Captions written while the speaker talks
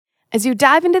As you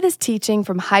dive into this teaching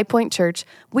from High Point Church,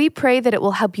 we pray that it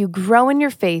will help you grow in your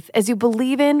faith as you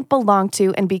believe in, belong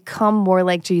to, and become more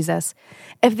like Jesus.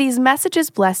 If these messages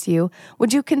bless you,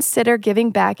 would you consider giving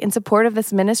back in support of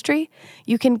this ministry?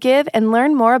 You can give and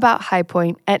learn more about High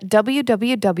Point at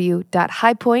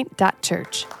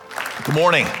www.highpoint.church. Good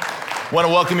morning. I want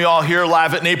to welcome you all here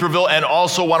live at Naperville, and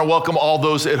also want to welcome all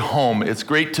those at home. It's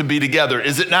great to be together,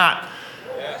 is it not?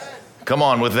 Come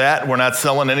on, with that, we're not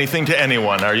selling anything to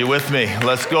anyone. Are you with me?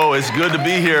 Let's go. It's good to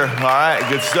be here. All right,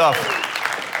 good stuff.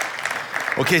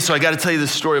 Okay, so I got to tell you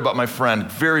this story about my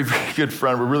friend. Very, very good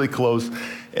friend. We're really close.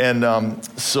 And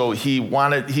so he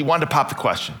wanted to pop the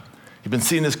question. He'd been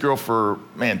seeing this girl for,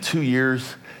 2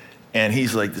 years. And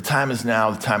he's like, the time is now,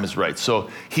 the time is right.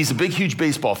 So he's a big, huge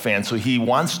baseball fan. So he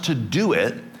wants to do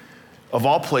it, of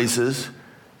all places,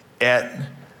 in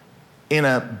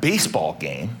a baseball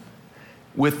game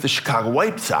with the Chicago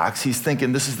White Sox. He's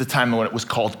thinking this is the time when it was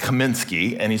called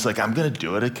Comiskey, and he's like, I'm going to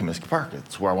do it at Comiskey Park.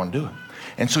 That's where I want to do it.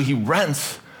 And so he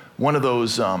rents one of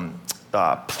those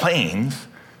planes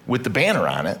with the banner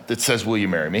on it that says, will you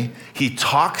marry me? He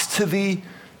talks to the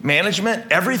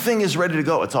management. Everything is ready to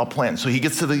go. It's all planned. So he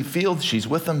gets to the field. She's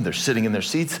with them. They're sitting in their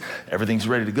seats. Everything's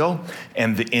ready to go.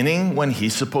 And the inning, when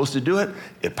he's supposed to do it,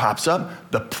 it pops up.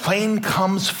 The plane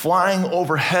comes flying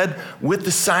overhead with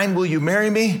the sign, will you marry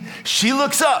me? She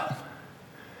looks up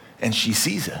and she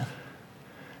sees it.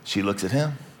 She looks at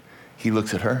him. He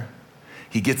looks at her.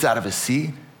 He gets out of his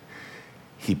seat.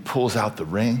 He pulls out the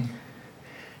ring.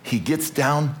 He gets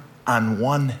down on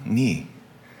one knee.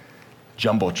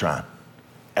 Jumbotron.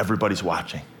 Everybody's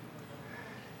watching.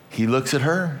 He looks at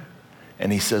her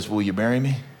and he says, will you marry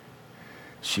me?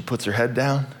 She puts her head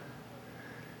down.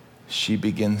 She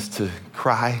begins to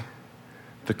cry.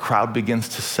 The crowd begins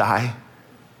to sigh.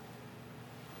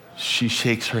 She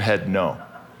shakes her head no.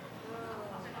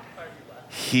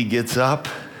 He gets up.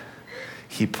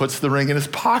 He puts the ring in his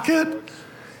pocket.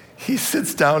 He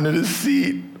sits down in his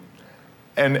seat.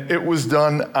 And it was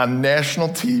done on national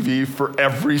TV for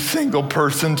every single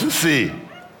person to see.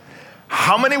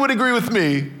 How many would agree with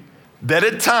me that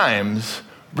at times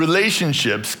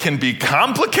relationships can be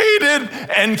complicated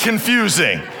and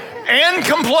confusing and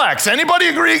complex? Anybody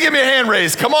agree? Give me a hand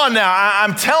raise. Come on now.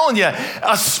 I'm telling you,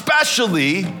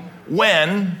 especially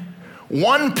when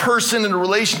one person in a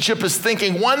relationship is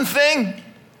thinking one thing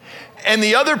and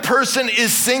the other person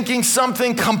is thinking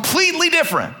something completely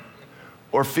different,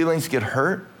 or feelings get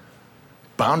hurt,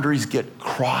 boundaries get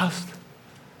crossed.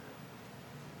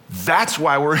 That's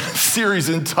why we're in a series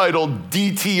entitled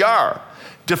DTR,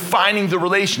 Defining the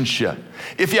Relationship.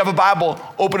 If you have a Bible,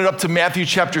 open it up to Matthew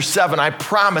chapter 7. I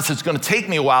promise it's going to take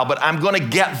me a while, but I'm going to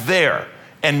get there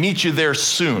and meet you there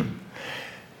soon.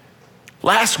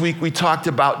 Last week, we talked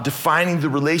about defining the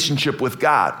relationship with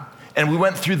God, and we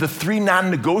went through the 3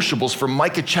 non-negotiables from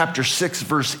Micah chapter 6,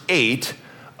 verse 8,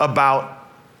 about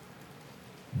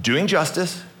doing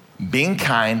justice, being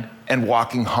kind, and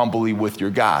walking humbly with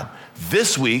your God.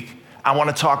 This week, I want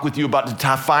to talk with you about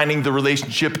defining the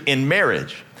relationship in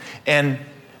marriage. And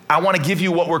I want to give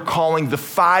you what we're calling the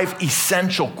 5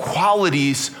 essential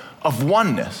qualities of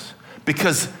oneness,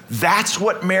 because that's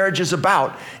what marriage is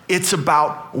about. It's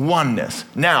about oneness.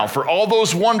 Now, for all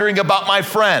those wondering about my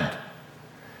friend,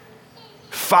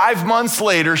 5 months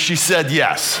later, she said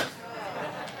yes.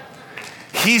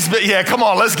 Come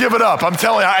on, let's give it up. I'm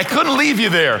telling you, I couldn't leave you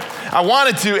there. I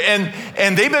wanted to,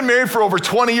 and they've been married for over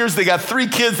 20 years. They got 3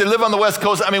 kids. They live on the West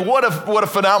Coast. I mean, what a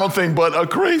phenomenal thing, but a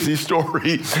crazy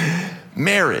story.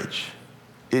 Marriage,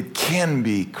 it can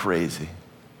be crazy.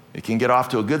 It can get off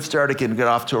to a good start. It can get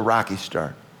off to a rocky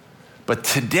start. But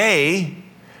today,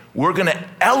 we're going to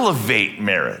elevate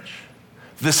marriage,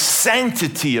 the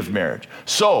sanctity of marriage.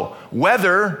 So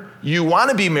whether you want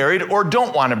to be married or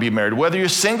don't want to be married, whether you're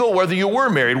single, whether you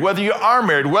were married, whether you are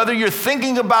married, whether you're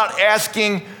thinking about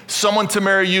asking someone to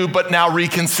marry you but now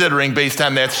reconsidering based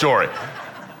on that story,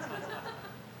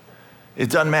 it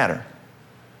doesn't matter,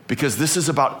 because this is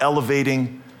about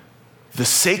elevating the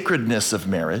sacredness of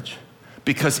marriage,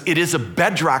 because it is a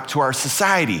bedrock to our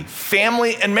society,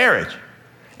 family and marriage.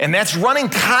 And that's running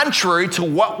contrary to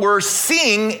what we're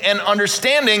seeing and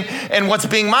understanding and what's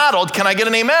being modeled. Can I get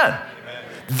an amen? Amen.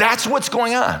 That's what's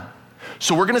going on.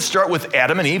 So we're going to start with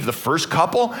Adam and Eve, the first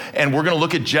couple, and we're going to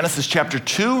look at Genesis chapter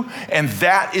 2, and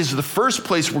that is the first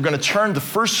place we're going to turn, the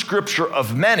first scripture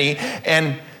of many,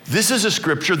 and this is a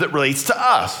scripture that relates to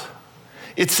us.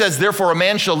 It says, therefore, a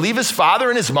man shall leave his father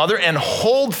and his mother and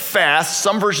hold fast,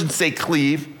 some versions say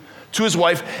cleave, to his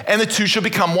wife, and the two shall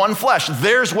become one flesh.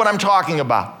 There's what I'm talking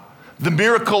about. the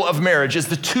miracle of marriage is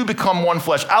the two become one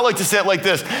flesh. I like to say it like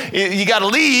this. You got to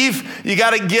leave. You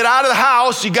got to get out of the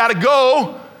house. You got to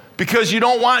go because you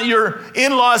don't want your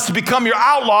in-laws to become your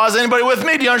outlaws. Anybody with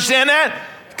me? Do you understand that?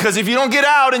 Because if you don't get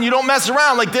out and you don't mess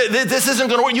around, like this isn't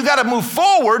going to work. You got to move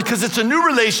forward because it's a new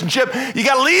relationship. You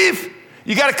got to leave.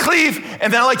 You got to cleave.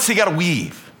 And then I like to say you got to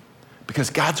weave because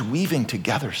God's weaving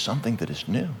together something that is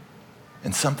new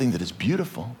and something that is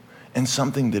beautiful and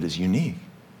something that is unique.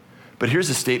 But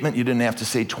here's a statement you didn't have to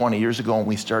say 20 years ago when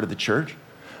we started the church.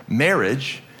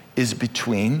 Marriage is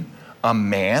between a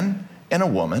man and a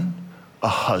woman, a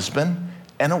husband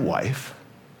and a wife.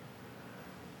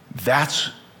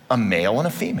 That's a male and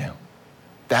a female.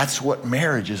 That's what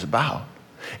marriage is about.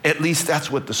 At least that's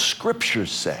what the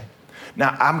scriptures say.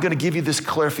 Now, I'm going to give you this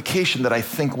clarification that I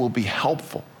think will be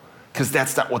helpful because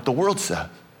that's not what the world says.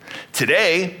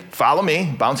 Today, follow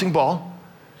me, bouncing ball.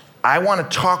 I want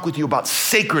to talk with you about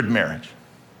sacred marriage.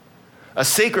 A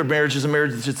sacred marriage is a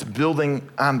marriage that's building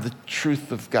on the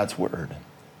truth of God's word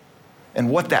and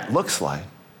what that looks like.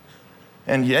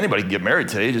 And anybody can get married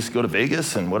today, just go to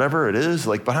Vegas and whatever it is.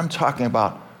 But I'm talking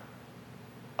about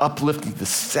uplifting the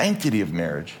sanctity of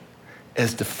marriage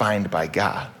as defined by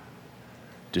God,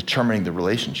 determining the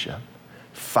relationship.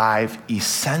 5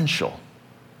 essential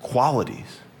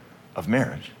qualities of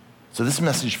marriage. So this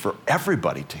message for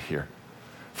everybody to hear.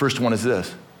 First one is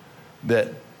this, that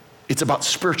it's about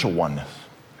spiritual oneness.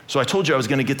 So I told you I was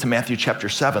going to get to Matthew chapter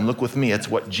 7. Look with me. It's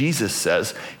what Jesus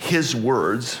says, his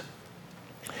words.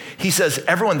 He says,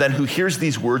 everyone then who hears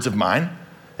these words of mine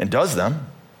and does them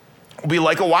will be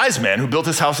like a wise man who built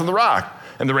his house on the rock.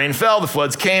 And the rain fell, the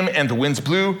floods came, and the winds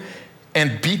blew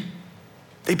and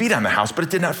they beat on the house, but it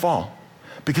did not fall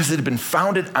because it had been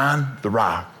founded on the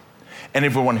rock. And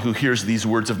everyone who hears these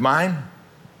words of mine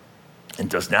and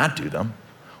does not do them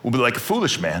will be like a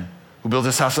foolish man who built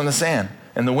his house on the sand.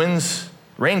 And the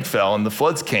rain fell, and the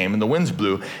floods came, and the winds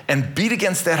blew, and beat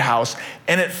against that house,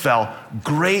 and it fell.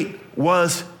 Great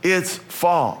was its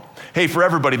fall. Hey, for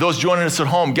everybody, those joining us at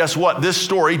home, guess what? This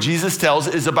story Jesus tells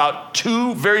is about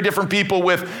 2 very different people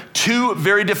with 2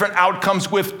 very different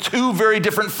outcomes with 2 very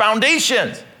different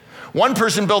foundations. One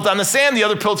person built on the sand, the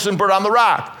other person built on the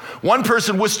rock. One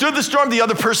person withstood the storm, the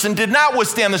other person did not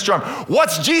withstand the storm.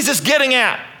 What's Jesus getting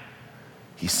at?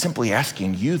 He's simply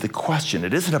asking you the question.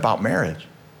 It isn't about marriage.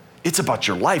 It's about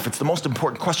your life. It's the most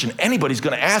important question anybody's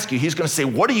going to ask you. He's going to say,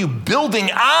 what are you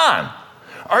building on?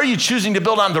 Are you choosing to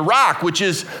build on the rock, which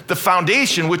is the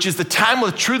foundation, which is the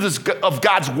timeless truths of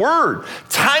God's word,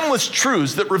 timeless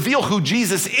truths that reveal who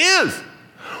Jesus is?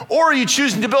 Or are you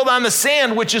choosing to build on the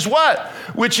sand, which is what?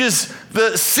 Which is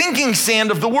the sinking sand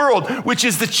of the world, which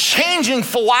is the changing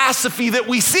philosophy that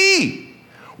we see.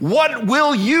 What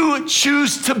will you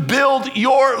choose to build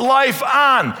your life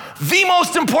on? The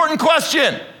most important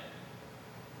question.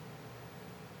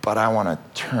 But I want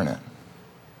to turn it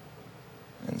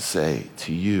and say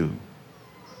to you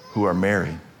who are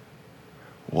married,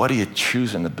 what are you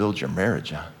choosing to build your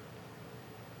marriage on?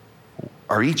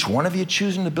 Are each one of you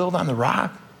choosing to build on the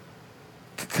rock?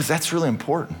 Because that's really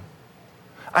important.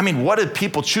 I mean, what are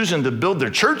people choosing to build their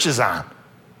churches on?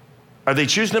 Are they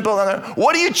choosing to build on that?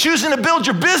 What are you choosing to build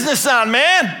your business on,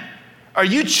 man? Are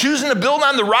you choosing to build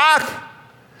on the rock?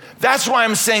 That's why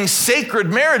I'm saying sacred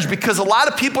marriage, because a lot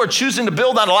of people are choosing to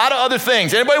build on a lot of other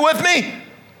things. Anybody with me?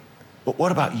 But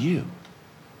what about you?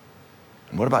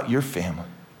 And what about your family?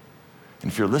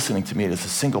 And if you're listening to me as a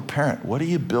single parent, what are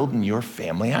you building your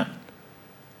family on?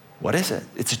 What is it?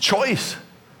 It's a choice.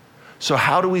 So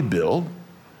how do we build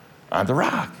on the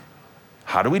rock?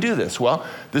 How do we do this? Well,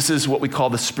 this is what we call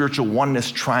the spiritual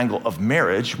oneness triangle of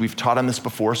marriage. We've taught on this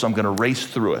before, so I'm going to race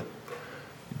through it.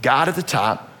 God at the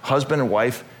top, husband and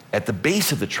wife at the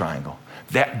base of the triangle.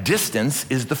 That distance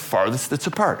is the farthest that's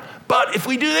apart. But if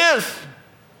we do this,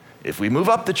 if we move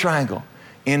up the triangle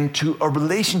into a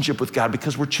relationship with God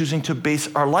because we're choosing to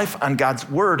base our life on God's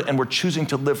word and we're choosing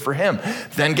to live for him,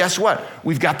 then guess what?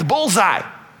 We've got the bullseye.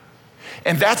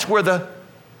 And that's where the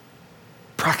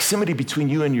proximity between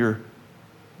you and your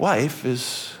wife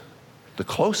is the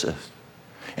closest.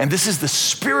 And this is the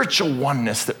spiritual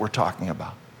oneness that we're talking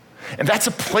about. And that's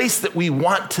a place that we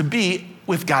want to be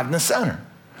with God in the center.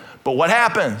 But what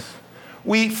happens?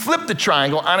 We flip the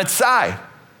triangle on its side.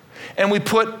 And we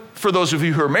put, for those of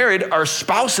you who are married, our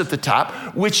spouse at the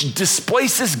top, which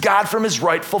displaces God from his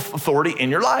rightful authority in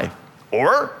your life.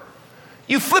 Or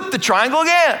you flip the triangle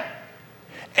again.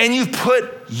 And you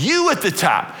put you at the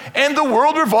top. And the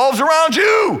world revolves around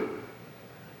you.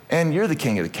 And you're the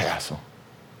king of the castle.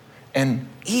 And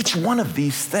each one of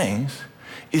these things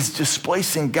is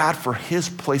displacing God for his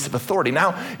place of authority.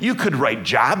 Now, you could write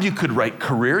job, you could write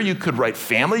career, you could write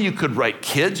family, you could write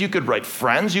kids, you could write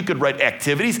friends, you could write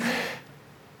activities.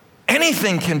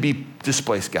 Anything can be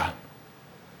displace God.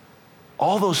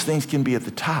 All those things can be at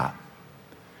the top,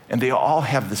 and they all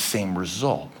have the same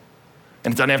result.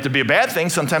 And it doesn't have to be a bad thing.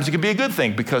 Sometimes it can be a good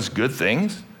thing, because good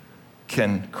things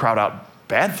can crowd out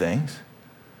bad things.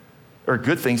 Or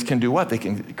good things can do what? They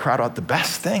can crowd out the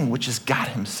best thing, which is God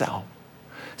himself.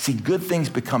 See, good things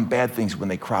become bad things when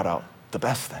they crowd out the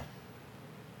best thing.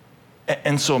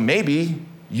 And so maybe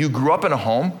you grew up in a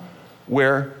home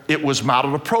where it was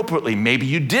modeled appropriately. Maybe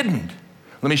you didn't.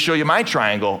 Let me show you my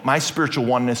triangle, my spiritual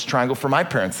oneness triangle for my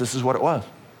parents. This is what it was.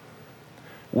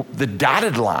 The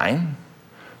dotted line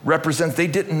represents they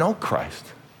didn't know Christ.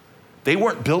 They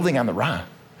weren't building on the rock.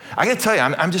 I gotta tell you,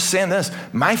 I'm just saying this.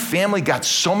 My family got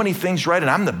so many things right,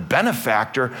 and I'm the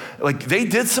benefactor. Like, they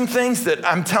did some things that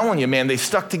I'm telling you, man, they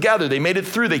stuck together. They made it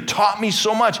through. They taught me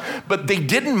so much, but they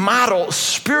didn't model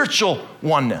spiritual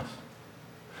oneness.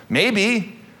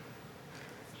 Maybe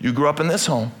you grew up in this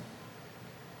home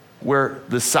where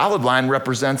the solid line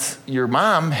represents your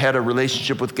mom had a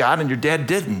relationship with God and your dad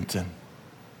didn't. And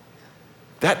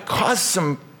that caused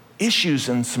some issues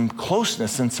and some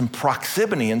closeness and some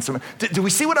proximity and some, do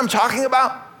we see what I'm talking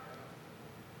about?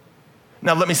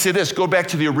 Now let me say this, go back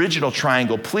to the original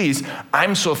triangle, please.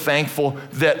 I'm so thankful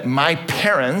that my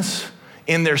parents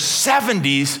in their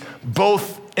 70s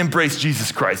both embraced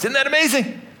Jesus Christ. Isn't that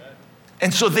amazing?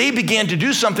 And so they began to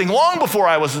do something long before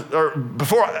I was out of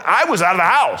the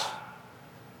house.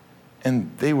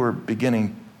 And they were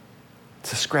beginning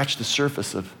to scratch the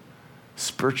surface of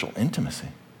spiritual intimacy.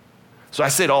 So I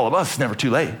say to all of us, it's never too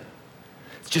late.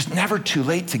 It's just never too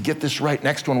late to get this right.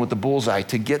 Next one with the bullseye,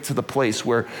 to get to the place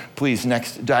where, please,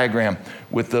 next diagram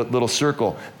with the little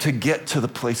circle, to get to the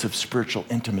place of spiritual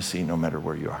intimacy no matter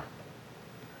where you are.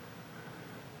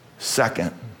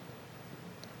 Second,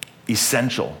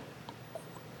 essential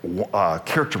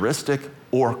characteristic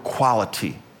or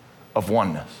quality of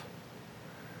oneness.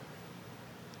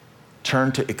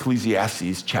 Turn to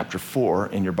Ecclesiastes chapter 4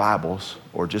 in your Bibles,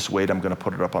 or just wait, I'm going to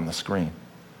put it up on the screen.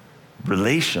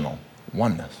 Relational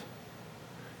oneness.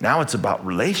 Now it's about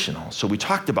relational. So we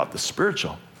talked about the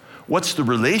spiritual. What's the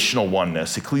relational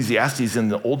oneness? Ecclesiastes in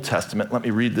the Old Testament. Let me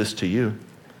read this to you.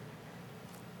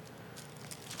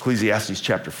 Ecclesiastes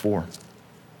chapter 4.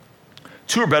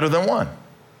 Two are better than one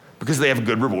because they have a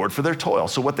good reward for their toil.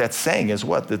 So what that's saying is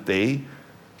what? That they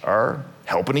are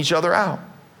helping each other out.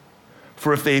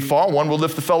 For if they fall, one will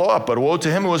lift the fellow up. But woe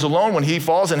to him who is alone when he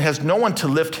falls and has no one to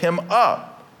lift him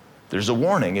up. There's a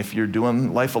warning. If you're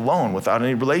doing life alone, without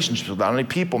any relationships, without any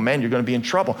people, man, you're going to be in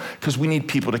trouble because we need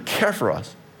people to care for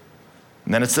us.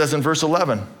 And then it says in verse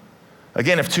 11,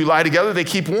 again, if two lie together, they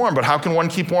keep warm. But how can one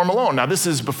keep warm alone? Now, this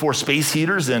is before space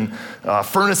heaters and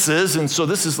furnaces. And so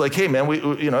this is like, hey, man,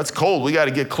 it's cold. We got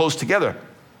to get close together.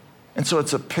 And so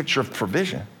it's a picture of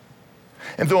provision.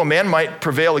 And though a man might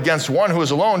prevail against one who is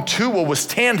alone, two will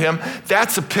withstand him.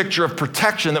 That's a picture of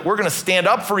protection, that we're going to stand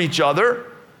up for each other.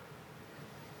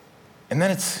 And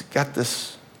then it's got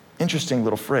this interesting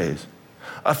little phrase.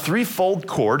 A threefold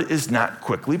cord is not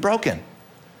quickly broken.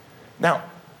 Now,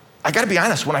 I got to be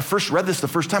honest, when I first read this the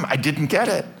first time, I didn't get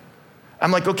it.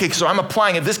 I'm like, okay, so I'm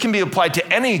applying it. This can be applied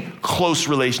to any close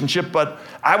relationship, but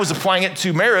I was applying it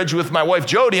to marriage with my wife,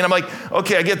 Jody, and I'm like,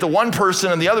 okay, I get the one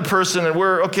person and the other person, and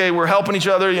we're helping each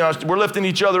other, we're lifting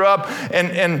each other up,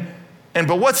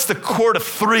 but what's the cord of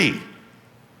three?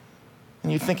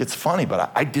 And you think it's funny,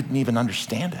 but I didn't even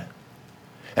understand it.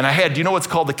 And do you know what's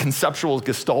called the conceptual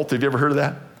gestalt? Have you ever heard of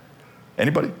that?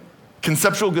 Anybody?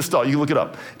 Conceptual gestalt, you can look it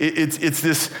up.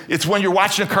 It's when you're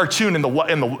watching a cartoon and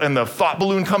the thought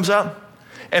balloon comes up,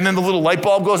 and then the little light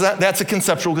bulb goes out. That's a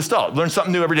conceptual gestalt. Learn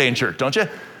something new every day in church, don't you?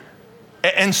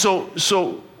 And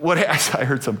so what I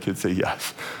heard some kid say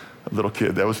yes. A little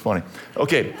kid, that was funny.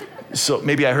 Okay, so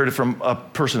maybe I heard it from a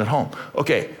person at home.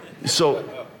 Okay, so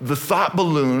the thought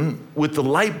balloon with the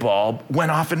light bulb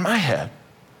went off in my head.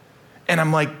 And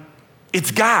I'm like,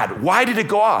 it's God. Why did it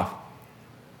go off?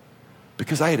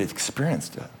 Because I had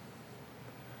experienced it.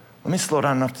 Let me slow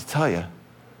down enough to tell you,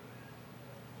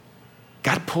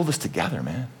 God pulled us together,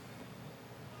 man.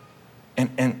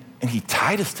 And he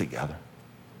tied us together.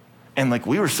 And like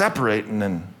we were separating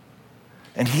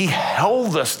and he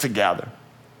held us together.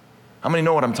 How many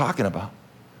know what I'm talking about?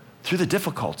 Through the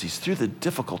difficulties, through the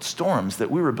difficult storms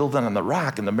that we were building on the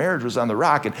rock, and the marriage was on the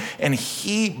rock, and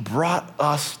he brought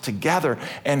us together,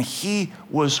 and he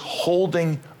was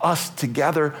holding us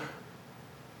together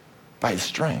by his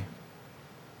strength.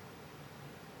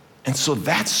 And so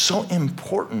that's so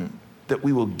important that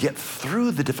we will get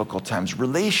through the difficult times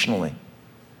relationally,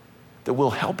 that we'll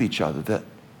help each other, that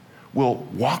we'll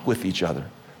walk with each other,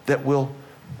 that we'll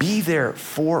be there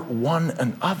for one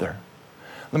another.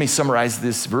 Let me summarize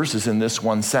these verses in this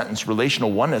one sentence.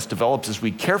 Relational oneness develops as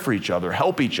we care for each other,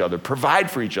 help each other,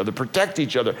 provide for each other, protect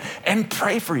each other, and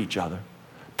pray for each other.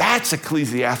 That's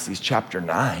Ecclesiastes chapter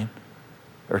 4,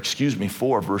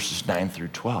 verses 9 through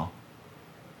 12.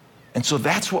 And so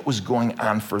that's what was going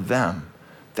on for them.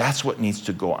 That's what needs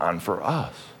to go on for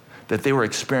us, that they were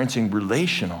experiencing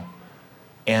relational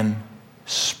and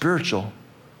spiritual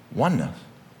oneness.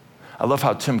 I love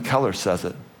how Tim Keller says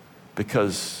it,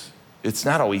 because it's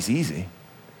not always easy.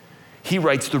 He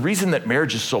writes, the reason that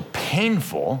marriage is so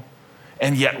painful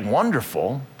and yet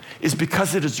wonderful is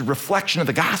because it is a reflection of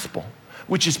the gospel,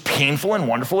 which is painful and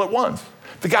wonderful at once.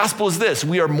 The gospel is this: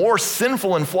 we are more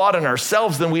sinful and flawed in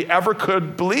ourselves than we ever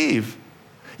could believe.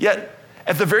 Yet,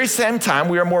 at the very same time,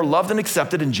 we are more loved and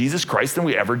accepted in Jesus Christ than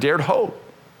we ever dared hope.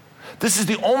 This is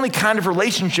the only kind of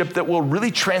relationship that will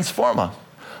really transform us.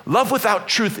 Love without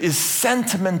truth is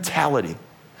sentimentality.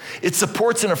 It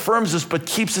supports and affirms us, but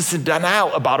keeps us in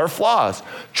denial about our flaws.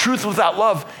 Truth without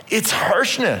love, it's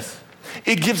harshness.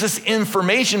 It gives us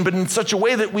information, but in such a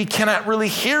way that we cannot really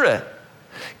hear it.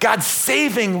 God's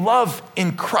saving love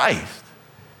in Christ,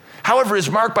 however, is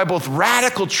marked by both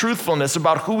radical truthfulness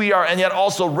about who we are and yet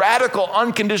also radical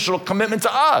unconditional commitment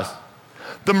to us.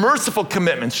 The merciful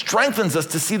commitment strengthens us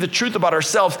to see the truth about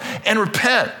ourselves and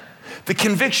repent. The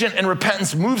conviction and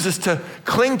repentance moves us to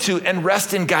cling to and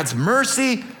rest in God's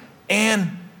mercy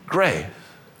and grace.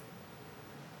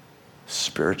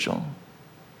 Spiritual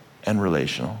and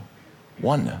relational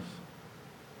oneness.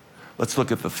 Let's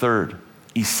look at the third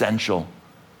essential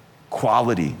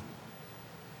quality.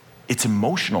 It's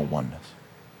emotional oneness.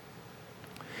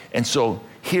 And so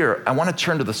here, I want to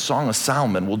turn to the Song of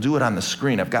Solomon. We'll do it on the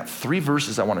screen. I've got 3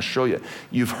 verses I want to show you.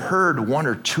 You've heard 1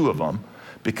 or 2 of them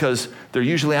because they're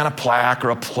usually on a plaque or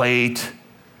a plate.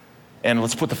 And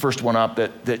let's put the first one up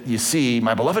that you see,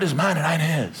 my beloved is mine and I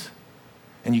am his.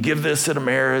 And you give this at a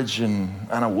marriage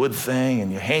and on a wood thing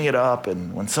and you hang it up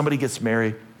and when somebody gets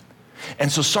married.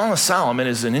 And so Song of Solomon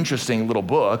is an interesting little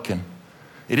book, and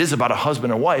it is about a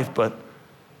husband and wife, but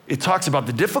it talks about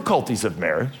the difficulties of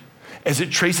marriage as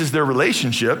it traces their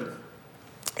relationship,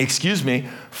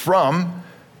 from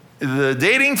the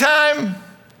dating time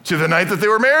to the night that they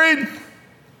were married.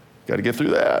 Got to get through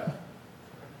that.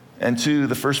 And to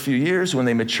the first few years when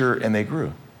they mature and they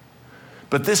grew.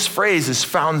 But this phrase is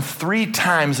found 3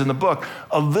 times in the book,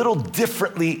 a little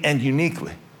differently and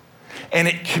uniquely. And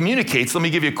it communicates, let me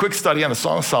give you a quick study on the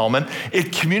Song of Solomon.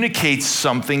 It communicates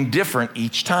something different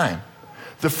each time.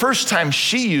 The first time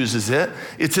she uses it,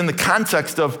 it's in the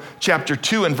context of chapter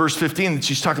 2 and verse 15 that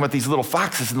she's talking about these little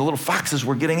foxes, and the little foxes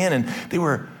were getting in and they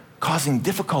were causing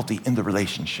difficulty in the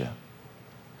relationship.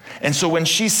 And so when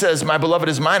she says, my beloved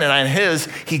is mine and I am his,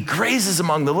 he grazes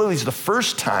among the lilies. The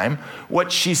first time,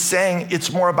 what she's saying,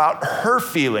 it's more about her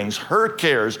feelings, her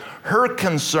cares, her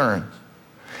concerns,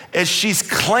 as she's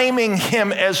claiming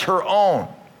him as her own.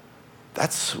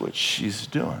 That's what she's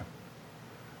doing.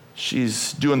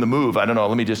 She's doing the move. I don't know,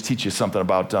 let me just teach you something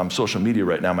about social media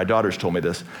right now. My daughter's told me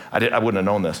this. I wouldn't have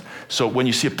known this. So when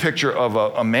you see a picture of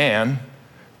a man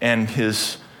and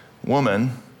his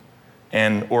woman,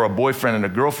 or a boyfriend and a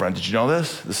girlfriend, did you know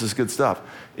this? This is good stuff.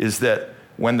 Is that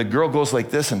when the girl goes like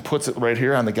this and puts it right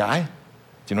here on the guy, do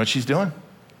you know what she's doing?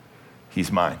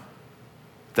 He's mine.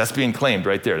 That's being claimed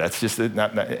right there. That's just,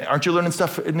 aren't you learning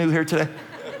stuff new here today?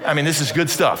 I mean, this is good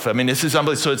stuff. I mean, this is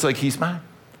unbelievable. So it's like, he's mine.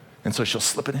 And so she'll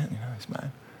slip it in, he's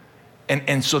mine.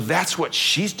 And so that's what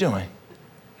she's doing.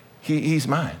 He's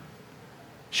mine.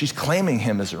 She's claiming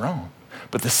him as her own.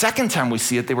 But the second time we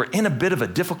see it, they were in a bit of a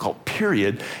difficult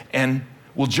period, and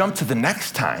we'll jump to the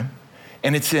next time,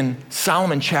 and it's in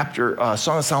Song of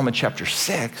Solomon chapter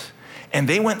 6, and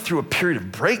they went through a period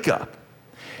of breakup.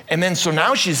 And then so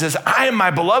now she says, I am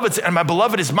my beloved's, and my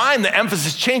beloved is mine. The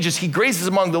emphasis changes. He grazes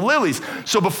among the lilies.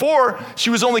 So before, she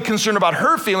was only concerned about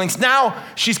her feelings. Now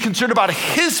she's concerned about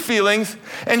his feelings,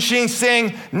 and she's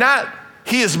saying, not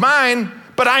he is mine,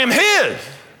 but I am his.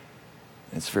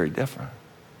 It's very different.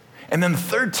 And then the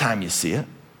third time you see it,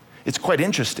 it's quite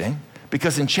interesting,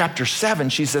 because in chapter 7,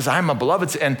 she says, I'm a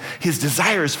beloved, and his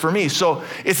desire is for me. So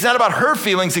it's not about her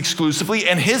feelings exclusively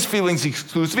and his feelings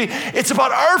exclusively. It's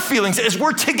about our feelings as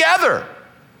we're together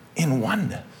in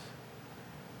oneness,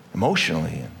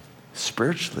 emotionally and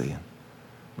spiritually and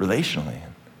relationally.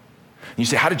 And you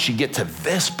say, how did she get to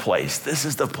this place? This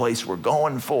is the place we're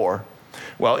going for.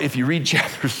 Well, if you read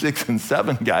chapter 6 and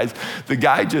 7, guys, the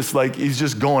guy he's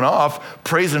just going off,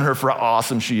 praising her for how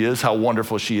awesome she is, how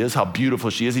wonderful she is, how beautiful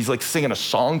she is. He's like singing a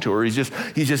song to her. He's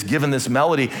just giving this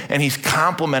melody, and he's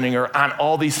complimenting her on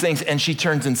all these things, and she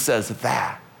turns and says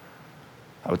that.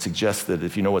 I would suggest that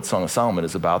if you know what Song of Solomon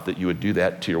is about, that you would do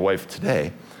that to your wife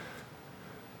today,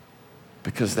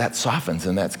 because that softens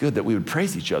and that's good, that we would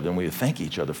praise each other and we would thank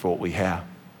each other for what we have.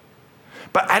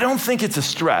 But I don't think it's a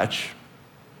stretch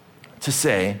to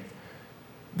say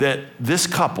that this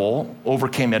couple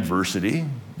overcame adversity,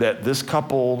 that this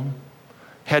couple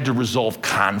had to resolve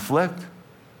conflict,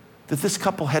 that this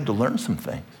couple had to learn some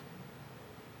things.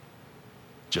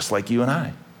 Just like you and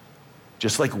I,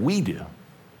 just like we do.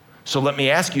 So let me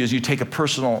ask you, as you take a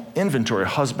personal inventory,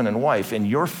 husband and wife, in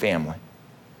your family,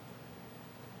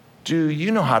 do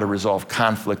you know how to resolve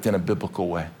conflict in a biblical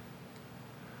way?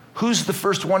 Who's the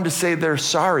first one to say they're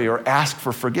sorry or ask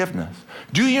for forgiveness?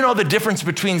 Do you know the difference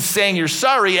between saying you're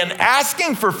sorry and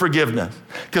asking for forgiveness?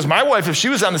 Because my wife, if she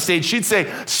was on the stage, she'd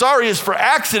say, sorry is for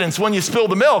accidents when you spill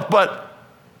the milk, but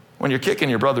when you're kicking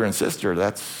your brother and sister,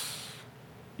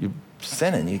 you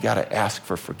sinning, you gotta ask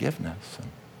for forgiveness.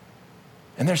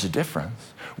 And there's a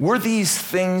difference. Were these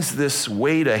things, this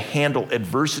way to handle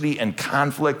adversity and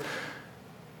conflict,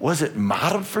 was it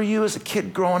modeled for you as a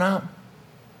kid growing up?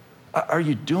 Are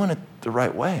you doing it the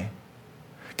right way?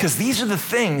 Because these are the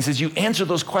things, as you answer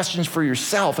those questions for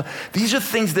yourself, these are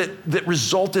things that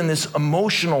result in this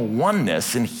emotional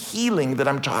oneness and healing that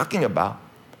I'm talking about.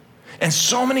 And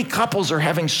so many couples are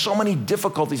having so many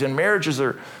difficulties, and marriages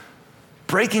are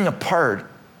breaking apart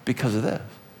because of this.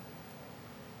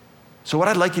 So what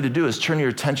I'd like you to do is turn your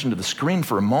attention to the screen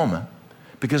for a moment,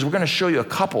 because we're going to show you a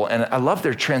couple, and I love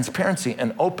their transparency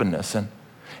and openness,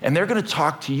 and they're going to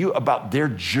talk to you about their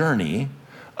journey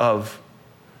of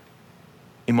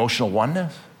emotional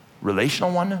oneness,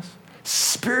 relational oneness,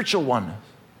 spiritual oneness.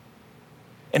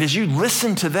 And as you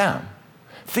listen to them,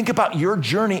 think about your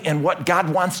journey and what God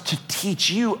wants to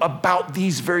teach you about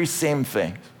these very same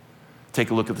things. Take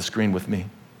a look at the screen with me.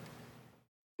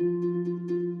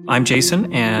 I'm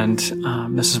Jason, and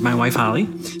this is my wife, Holly.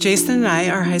 Jason and I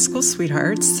are high school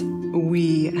sweethearts.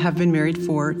 We have been married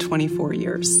for 24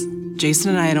 years.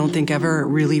 Jason and I don't think ever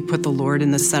really put the Lord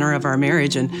in the center of our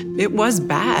marriage, and it was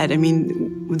bad. I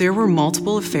mean, there were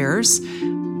multiple affairs.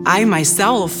 I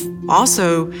myself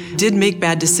also did make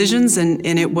bad decisions, and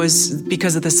it was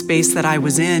because of the space that I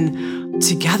was in.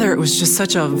 Together, it was just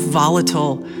such a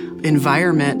volatile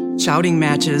environment, shouting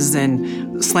matches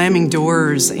and slamming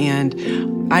doors,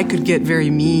 and I could get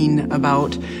very mean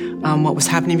about what was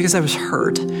happening because I was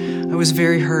hurt. I was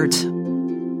very hurt.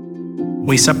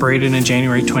 We separated in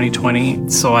January 2020,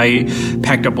 so I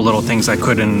packed up little things I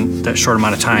could in that short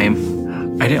amount of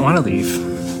time. I didn't want to leave.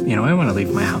 I didn't want to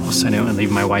leave my house. I didn't want to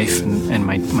leave my wife and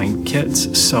my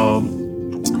kids. So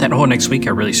that whole next week,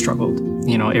 I really struggled.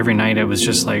 Every night it was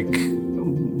just like,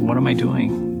 what am I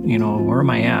doing? Where am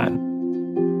I at?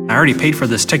 I already paid for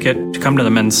this ticket to come to the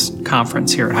men's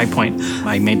conference here at High Point.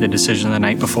 I made the decision the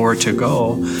night before to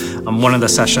go. One of the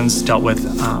sessions dealt with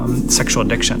sexual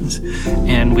addictions,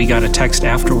 and we got a text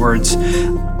afterwards.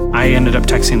 I ended up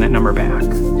texting that number back,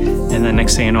 and the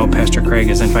next thing you know, Pastor Craig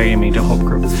is inviting me to Hope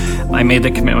Group. I made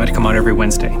the commitment to come out every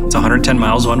Wednesday. It's 110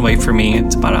 miles one way for me.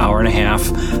 It's about an hour and a half.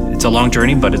 It's a long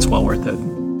journey, but it's well worth it.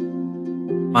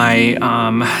 My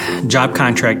job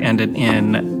contract ended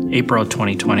in April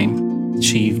 2020.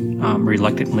 She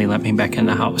reluctantly let me back in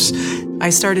the house.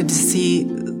 I started to see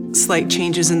slight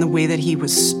changes in the way that he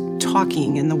was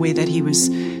talking and the way that he was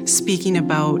speaking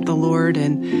about the Lord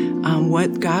and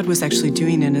what God was actually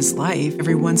doing in his life.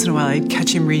 Every once in a while, I'd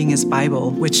catch him reading his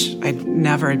Bible, which I'd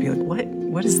be like,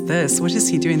 what is this? What is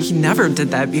he doing? He never did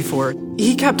that before.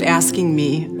 He kept asking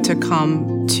me to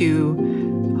come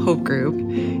to Hope Group.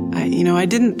 I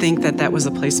didn't think that was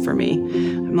a place for me.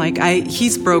 I'm like,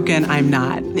 he's broken, I'm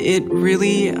not. It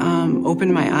really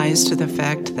opened my eyes to the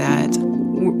fact that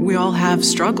we all have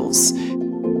struggles.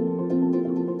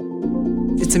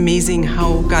 It's amazing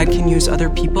how God can use other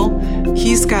people.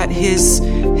 He's got his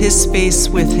space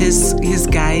with his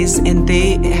guys, and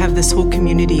they have this whole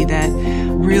community that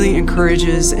really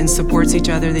encourages and supports each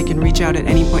other. They can reach out at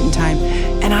any point in time,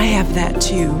 and I have that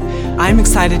too. I'm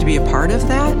excited to be a part of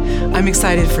that. I'm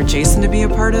excited for Jason to be a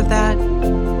part of that.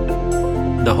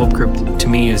 The Hope Group, to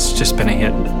me, has just been a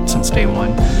hit since day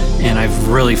one, and I've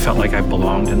really felt like I've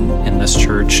belonged in this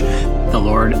church. The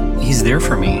Lord, he's there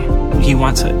for me. He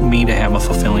wants me to have a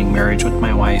fulfilling marriage with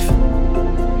my wife.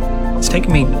 It's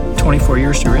taken me 24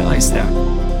 years to realize that.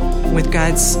 With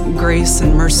God's grace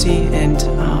and mercy and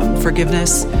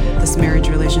forgiveness, this marriage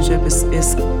relationship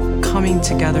is coming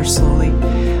together slowly.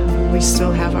 we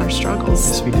still have our struggles.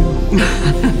 Yes, we do.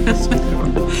 Yes, we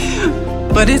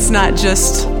do. But it's not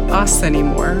just us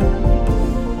anymore.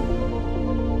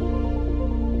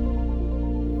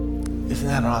 Isn't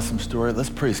that an awesome story? Let's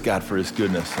praise God for his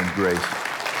goodness and grace.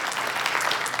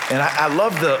 And I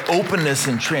love the openness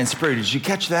and transparency. Did you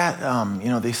catch that?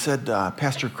 They said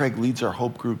Pastor Craig leads our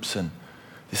Hope groups, and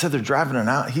they said he's driving an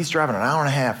hour and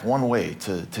a half one way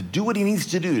to do what he needs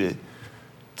to do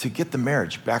to get the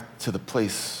marriage back to the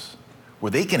place where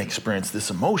they can experience this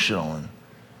emotional and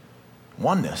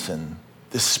oneness and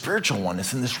this spiritual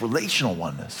oneness and this relational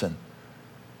oneness. And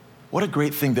what a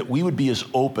great thing that we would be as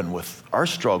open with our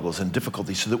struggles and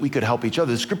difficulties so that we could help each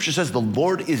other. The scripture says the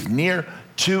Lord is near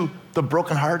to the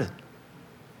brokenhearted.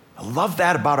 I love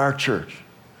that about our church.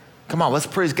 Come on, let's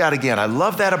praise God again. I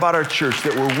love that about our church,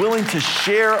 that we're willing to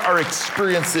share our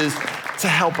experiences to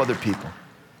help other people.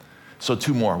 So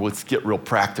 2 more, let's get real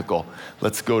practical.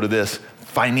 Let's go to this,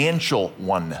 financial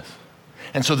oneness.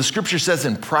 And so the scripture says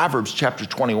in Proverbs chapter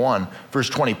 21, verse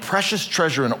 20, precious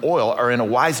treasure and oil are in a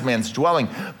wise man's dwelling,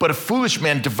 but a foolish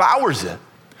man devours it.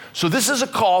 So this is a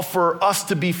call for us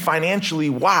to be financially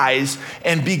wise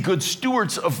and be good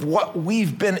stewards of what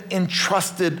we've been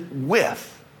entrusted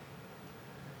with.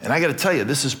 And I got to tell you,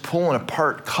 this is pulling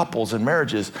apart couples and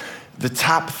marriages. The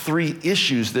top 3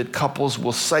 issues that couples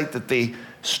will cite that they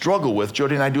struggle with.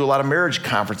 Jody and I do a lot of marriage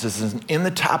conferences, and in the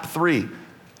top 3,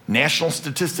 national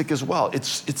statistic as well,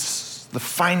 it's the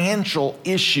financial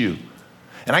issue.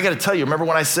 And I got to tell you, remember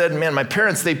when I said, man, my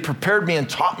parents, they prepared me and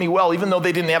taught me well, even though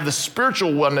they didn't have the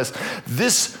spiritual oneness,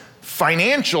 this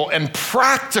financial and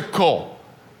practical,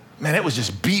 man, it was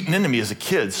just beaten into me as a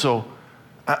kid. So,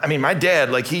 I mean, my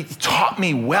dad, he taught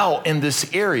me well in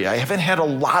this area. I haven't had a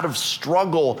lot of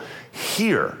struggle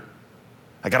here.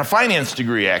 I got a finance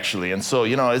degree, actually. And so,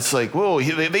 it's like, whoa,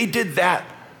 they did that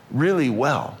really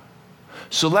well.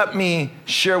 So let me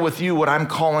share with you what I'm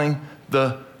calling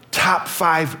the top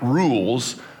 5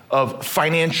 rules of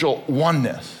financial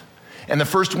oneness. And the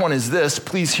first one is this,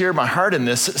 please hear my heart in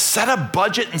this, set a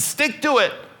budget and stick to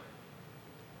it.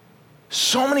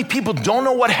 So many people don't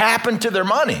know what happened to their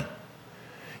money.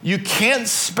 You can't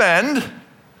spend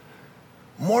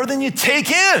more than you take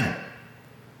in.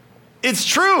 It's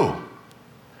true.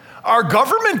 Our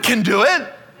government can do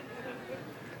it.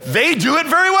 They do it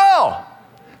very well.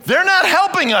 They're not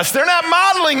helping us. They're not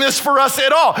modeling this for us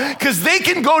at all, because they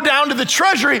can go down to the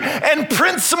treasury and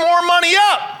print some more money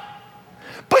up.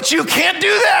 But you can't do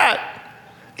that.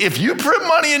 If you print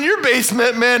money in your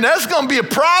basement, man, that's going to be a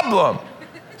problem.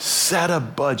 Set a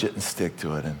budget and stick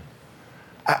to it. And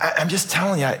I'm just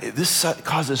telling you, this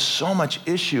causes so much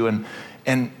issue.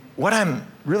 And what I'm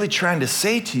really trying to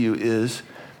say to you is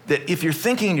that if you're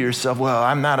thinking to yourself, well,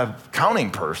 I'm not a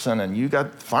counting person and you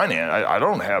got finance, I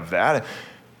don't have that.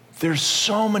 There's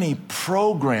so many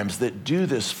programs that do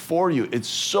this for you. It's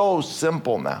so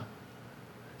simple now.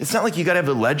 It's not like you got to have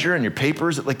the ledger and your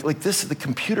papers. Like this, the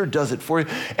computer does it for you.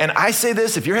 And I say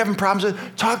this, if you're having problems with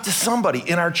it, talk to somebody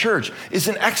in our church, is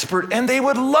an expert, and they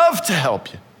would love to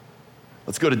help you.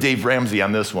 Let's go to Dave Ramsey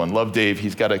on this one. Love Dave.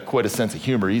 He's got quite a sense of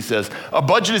humor. He says, a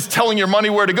budget is telling your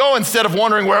money where to go instead of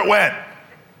wondering where it went.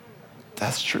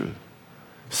 That's true.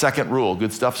 Second rule,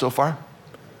 good stuff so far?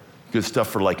 Good stuff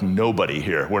for nobody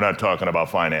here. We're not talking about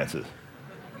finances.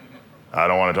 I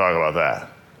don't want to talk about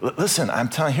that. Listen, I'm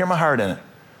telling you, hear my heart in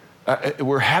it.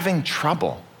 We're having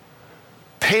trouble.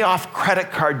 Pay off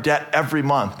credit card debt every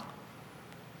month.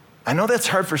 I know that's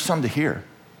hard for some to hear.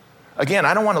 Again,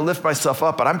 I don't want to lift myself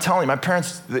up, but I'm telling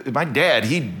you, my dad,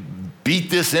 he beat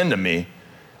this into me.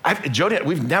 Jody,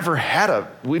 we've never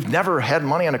had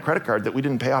money on a credit card that we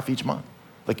didn't pay off each month.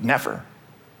 Never.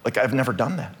 I've never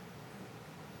done that.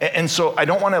 And so I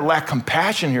don't want to lack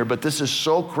compassion here, but this is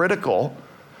so critical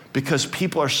because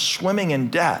people are swimming in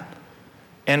debt.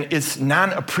 And it's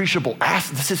non-appreciable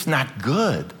asset. This is not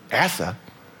good asset.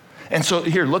 And so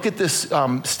here, look at this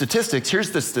statistics. Here's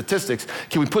the statistics.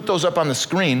 Can we put those up on the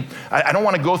screen? I don't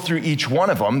want to go through each one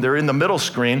of them. They're in the middle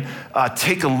screen.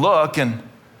 Take a look. And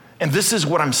this is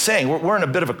what I'm saying. We're in a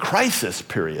bit of a crisis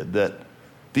period that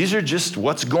these are just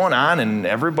what's going on, and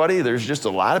everybody, there's just a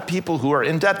lot of people who are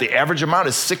in debt. The average amount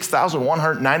is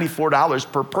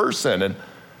 $6,194 per person, and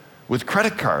with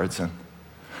credit cards. And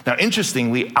now,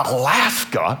 interestingly,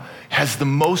 Alaska has the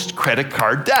most credit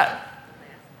card debt.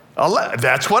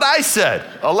 That's what I said,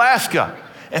 Alaska.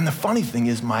 And the funny thing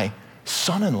is, my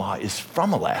son-in-law is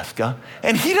from Alaska,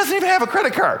 and he doesn't even have a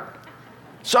credit card.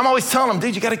 So I'm always telling him,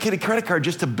 dude, you got to get a credit card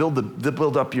just to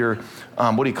build up your,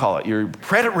 your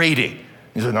credit rating.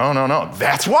 He said, no,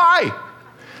 that's why.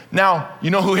 Now,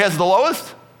 you know who has the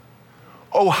lowest?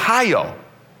 Ohio.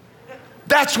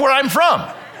 That's where I'm from.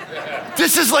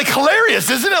 This is like hilarious,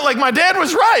 isn't it? Like my dad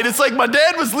was right. It's like my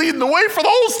dad was leading the way for the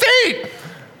whole state.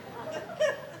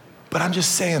 But I'm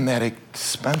just saying that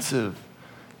expensive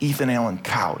Ethan Allen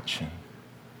couch and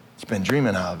it's been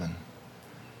dreaming of, and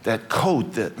that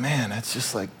coat that, man, that's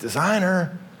just like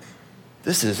designer.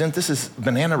 This is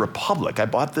Banana Republic. I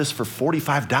bought this for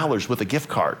 $45 with a gift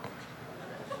card.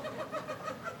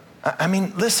 I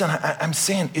mean, listen, I'm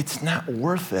saying it's not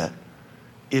worth it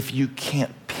if you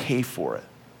can't pay for it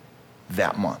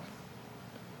that month.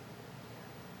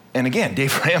 And again,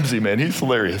 Dave Ramsey, man, he's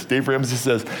hilarious. Dave Ramsey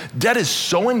says, debt is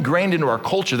so ingrained into our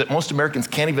culture that most Americans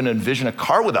can't even envision a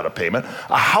car without a payment,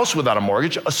 a house without a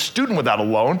mortgage, a student without a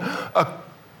loan, a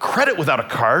credit without a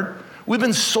card. We've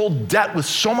been sold debt with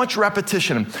so much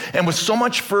repetition and with so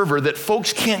much fervor that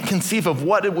folks can't conceive of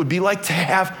what it would be like to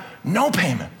have no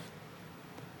payment.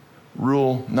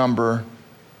 Rule number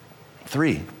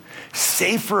 3,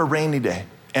 save for a rainy day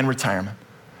and retirement.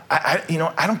 I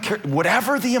don't care,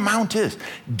 whatever the amount is,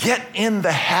 get in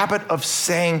the habit of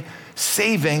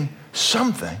saving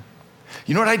something.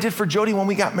 You know what I did for Jody when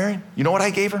we got married? You know what I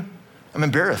gave her? I'm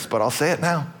embarrassed, but I'll say it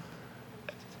now.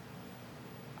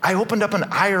 I opened up an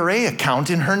IRA account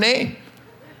in her name.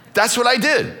 That's what I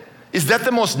did. Is that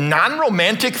the most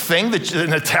non-romantic thing that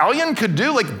an Italian could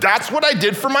do? Like, that's what I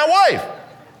did for my wife.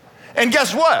 And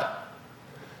guess what?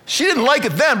 She didn't like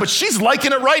it then, but she's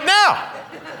liking it right now.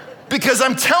 Because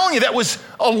I'm telling you, that was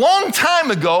a long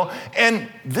time ago, and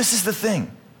this is the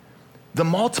thing. The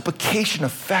multiplication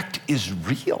effect is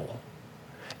real.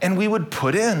 And we would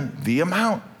put in the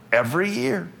amount every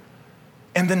year.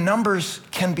 And the numbers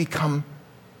can become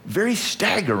very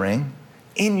staggering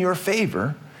in your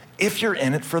favor if you're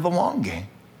in it for the long game.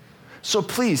 So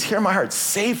please, hear my heart,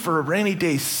 save for a rainy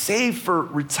day, save for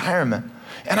retirement.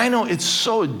 And I know it's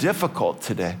so difficult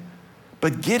today,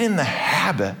 but get in the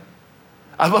habit.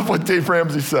 I love what Dave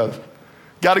Ramsey says.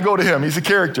 Got to go to him. He's a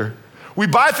character. We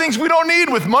buy things we don't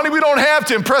need with money we don't have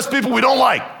to impress people we don't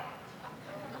like.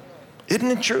 Isn't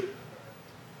it true?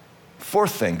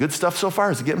 4th thing, good stuff so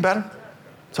far. Is it getting better?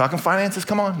 Talking finances,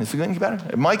 come on. Is it getting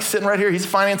better? Mike's sitting right here. He's a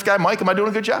finance guy. Mike, am I doing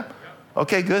a good job?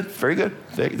 Okay, good. Very good.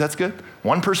 That's good.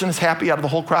 One person is happy out of the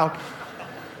whole crowd.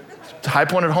 High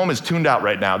Point at Home is tuned out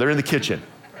right now. They're in the kitchen.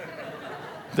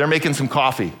 They're making some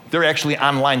coffee. They're actually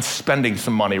online spending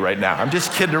some money right now. I'm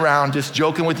just kidding around, just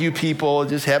joking with you people,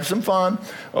 just have some fun.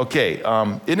 Okay,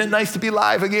 isn't it nice to be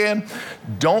live again?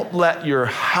 Don't let your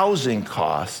housing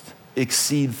cost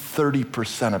exceed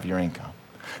 30% of your income.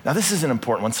 Now, this is an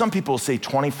important one. Some people say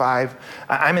 25.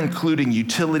 I'm including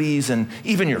utilities and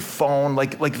even your phone,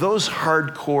 like those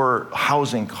hardcore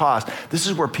housing costs. This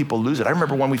is where people lose it. I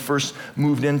remember when we first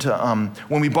moved into,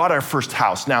 when we bought our first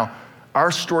house. Now, our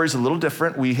story's a little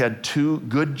different. We had 2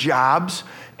 good jobs,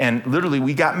 and literally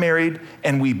we got married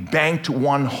and we banked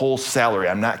one whole salary.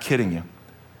 I'm not kidding you.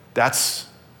 That's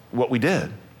what we did.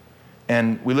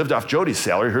 And we lived off Jody's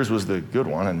salary. Hers was the good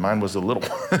one, and mine was the little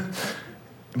one.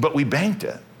 But we banked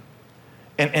it.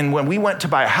 And when we went to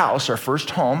buy a house, our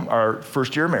first home, our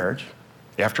first year of marriage,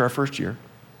 after our first year,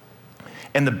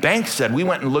 and the bank said, we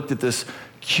went and looked at this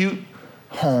cute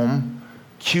home.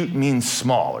 Cute means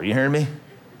small. Are you hearing me?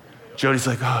 Jody's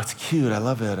like, oh, it's cute. I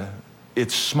love it.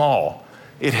 It's small.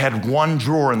 It had 1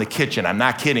 drawer in the kitchen. I'm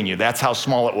not kidding you. That's how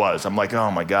small it was. I'm like, oh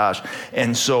my gosh.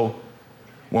 And so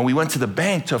when we went to the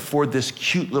bank to afford this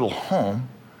cute little home,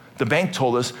 the bank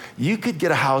told us, you could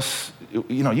get a house,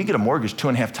 you get a mortgage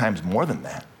 2.5 times more than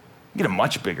that. You get a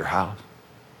much bigger house.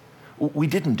 We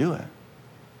didn't do it.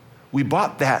 We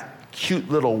bought that cute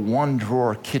little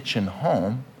 1-drawer kitchen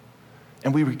home,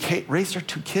 and we raised our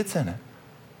 2 kids in it.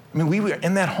 I mean, we were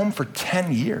in that home for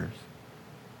 10 years.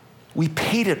 We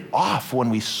paid it off when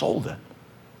we sold it.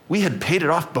 We had paid it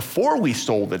off before we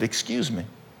sold it, excuse me.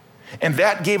 And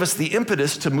that gave us the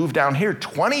impetus to move down here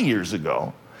 20 years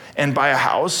ago and buy a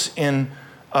house in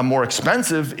a more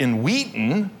expensive in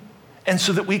Wheaton, and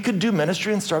so that we could do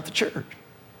ministry and start the church.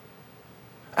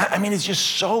 I mean, it's just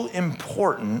so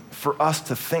important for us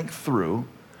to think through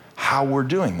how we're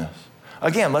doing this.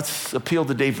 Again, let's appeal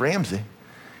to Dave Ramsey.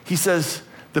 He says,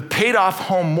 the paid off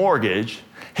home mortgage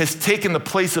has taken the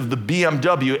place of the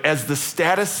BMW as the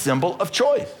status symbol of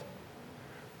choice.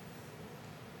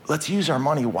 Let's use our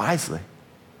money wisely.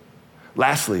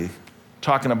 Lastly,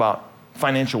 talking about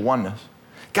financial oneness,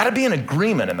 got to be an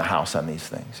agreement in the house on these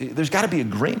things. There's got to be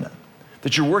agreement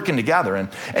that you're working together. And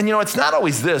it's not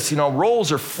always this,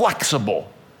 roles are flexible.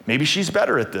 Maybe she's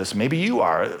better at this. Maybe you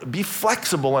are. Be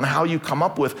flexible in how you come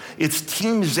up with. It's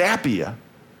Team Zappia.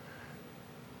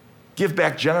 Give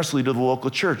back generously to the local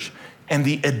church and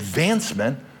the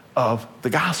advancement of the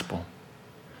gospel.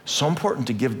 So important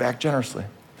to give back generously.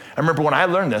 I remember when I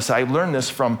learned this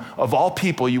from, of all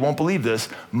people, you won't believe this,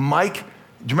 Mike, do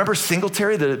you remember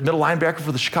Singletary, the middle linebacker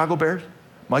for the Chicago Bears?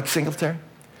 Mike Singletary?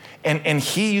 And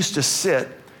he used to sit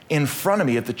in front of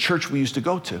me at the church we used to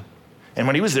go to. And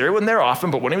when he was there, he wasn't there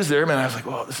often, but when he was there, man, I was like,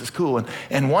 "Whoa, this is cool."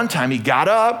 And one time he got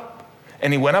up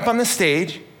and he went up on the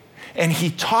stage and he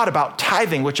taught about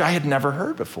tithing, which I had never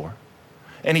heard before.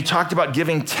 And he talked about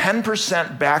giving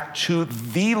 10% back to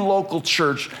the local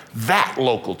church, that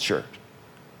local church.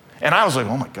 And I was like,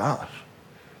 oh my gosh.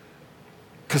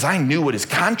 Because I knew what his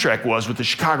contract was with the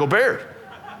Chicago Bears.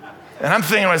 And I'm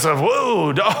thinking to myself,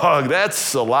 whoa, dog,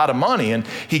 that's a lot of money. And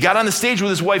he got on the stage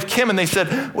with his wife, Kim, and they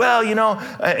said, well,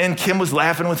 and Kim was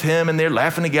laughing with him, and they're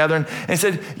laughing together. And he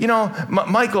said,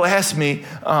 Michael asked me,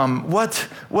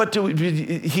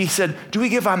 he said, do we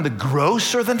give on the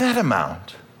gross or the net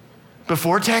amount?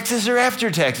 Before taxes or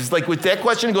after taxes? Like with that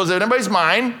question, it goes in everybody's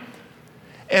mind.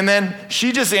 And then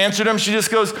she just answered him. She just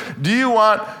goes, do you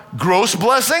want gross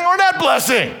blessing or net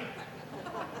blessing?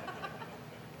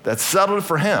 That settled it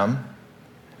for him.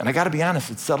 And I got to be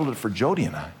honest, it settled it for Jody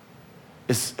and I.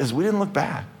 As we didn't look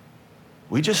back.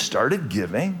 We just started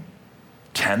giving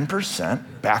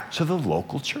 10% back to the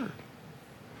local church.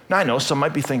 Now, I know some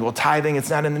might be thinking, well, tithing, it's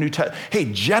not in the New Testament. Hey,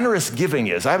 generous giving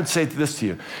is. I would say this to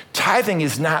you. Tithing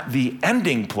is not the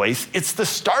ending place. It's the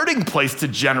starting place to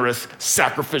generous,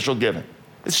 sacrificial giving.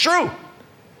 It's true.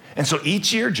 And so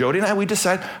each year, Jody and I, we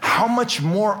decide, how much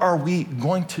more are we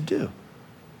going to do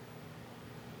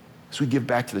as we give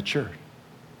back to the church?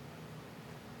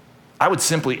 I would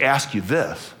simply ask you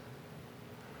this.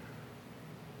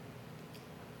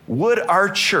 Would our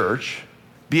church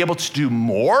be able to do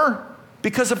more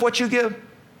because of what you give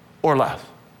or less?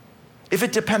 If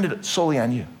it depended solely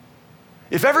on you.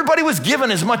 If everybody was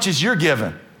given as much as you're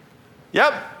given,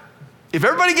 yep. If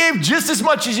everybody gave just as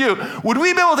much as you, would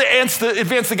we be able to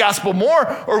advance the gospel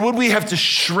more, or would we have to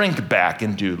shrink back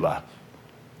and do less?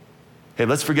 Hey,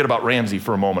 let's forget about Ramsey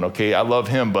for a moment, okay? I love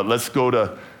him, but let's go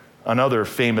to another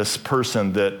famous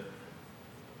person that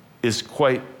is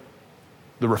quite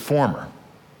the reformer.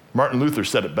 Martin Luther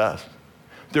said it best.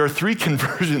 There are 3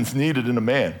 conversions needed in a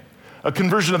man. A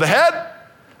conversion of the head,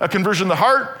 a conversion of the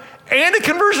heart, and a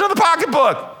conversion of the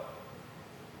pocketbook.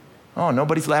 Oh,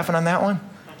 nobody's laughing on that one?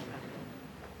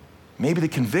 Maybe the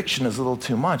conviction is a little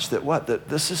too much that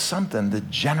this is something, the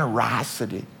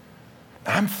generosity.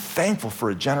 I'm thankful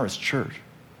for a generous church.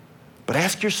 But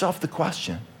ask yourself the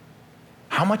question,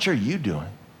 how much are you doing?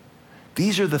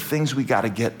 These are the things we got to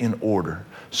get in order.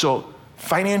 So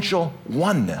financial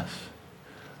oneness.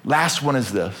 Last one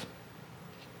is this.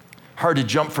 Hard to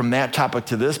jump from that topic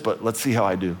to this, but let's see how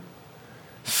I do.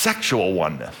 Sexual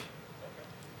oneness.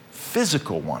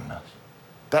 Physical oneness.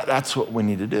 That's what we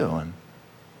need to do.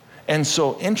 And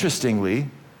so interestingly,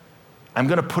 I'm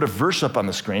going to put a verse up on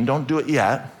the screen. Don't do it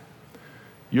yet.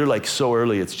 You're like so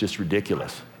early, it's just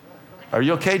ridiculous. Are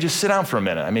you okay? Just sit down for a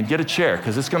minute. I mean, get a chair,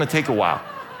 because it's going to take a while.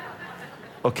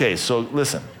 Okay, so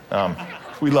listen.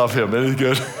 We love him. It is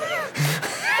good.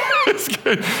 It's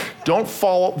good. Don't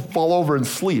fall over and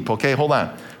sleep, okay? Hold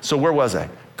on. So where was I?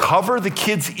 Cover the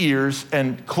kids' ears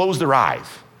and close their eyes,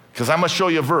 because I'm going to show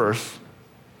you a verse.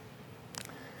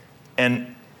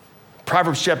 And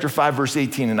Proverbs chapter 5, verse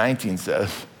 18 and 19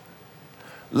 says,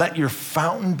 let your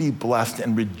fountain be blessed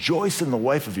and rejoice in the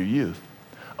wife of your youth.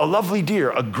 A lovely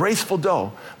deer, a graceful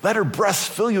doe, let her breasts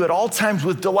fill you at all times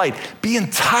with delight. Be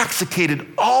intoxicated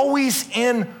always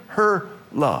in her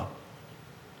love.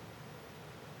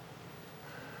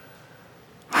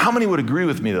 How many would agree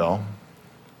with me, though,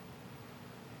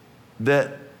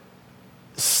 that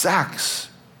sex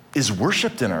is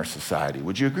worshiped in our society?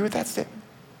 Would you agree with that statement?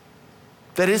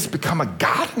 That has become a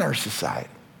god in our society.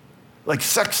 Like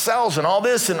sex sells and all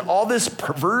this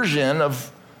perversion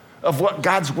of what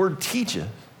God's word teaches.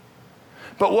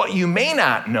 But what you may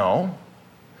not know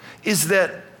is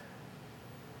that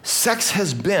sex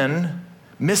has been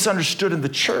misunderstood in the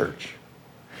church,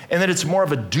 and that it's more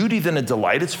of a duty than a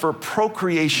delight. It's for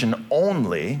procreation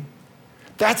only.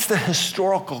 That's the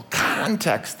historical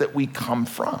context that we come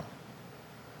from.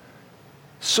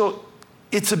 So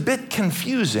it's a bit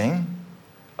confusing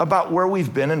about where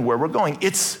we've been and where we're going.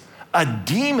 It's a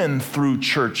demon through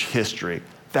church history.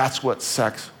 That's what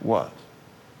sex was.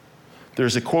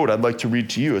 There's a quote I'd like to read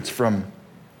to you. It's from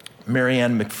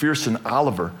Marianne McPherson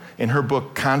Oliver in her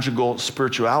book, Conjugal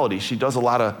Spirituality. She does a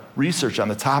lot of research on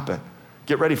the topic.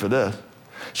 Get ready for this.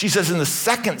 She says in the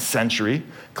 2nd century,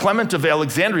 Clement of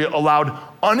Alexandria allowed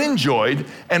unenjoyed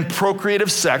and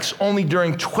procreative sex only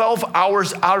during 12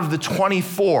 hours out of the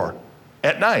 24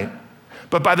 at night.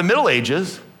 But by the Middle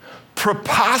Ages,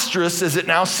 preposterous as it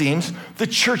now seems, the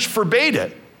church forbade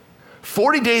it.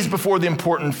 40 days before the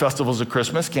important festivals of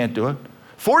Christmas, can't do it.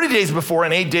 40 days before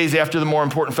and 8 days after the more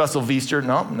important festival of Easter,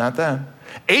 no, not that.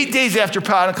 8 days after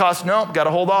Pentecost, no, got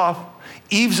to hold off.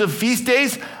 Eves of feast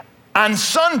days, on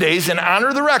Sundays in honor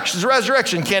of the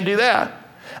resurrection, can't do that.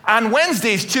 On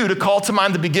Wednesdays too, to call to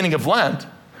mind the beginning of Lent.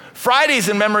 Fridays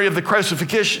in memory of the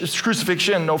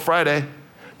crucifixion, no Friday.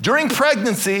 During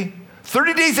pregnancy,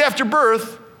 30 days after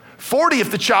birth, 40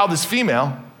 if the child is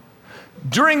female.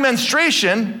 During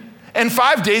menstruation, and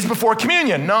 5 days before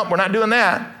communion. No, we're not doing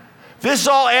that. This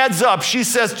all adds up, she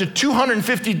says, to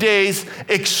 250 days,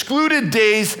 excluded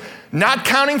days, not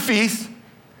counting feasts.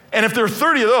 And if there are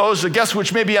 30 of those, I guess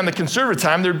which may be on the conservative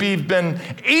time, there'd been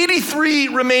 83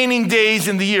 remaining days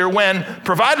in the year when,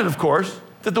 provided of course,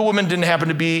 that the woman didn't happen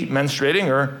to be menstruating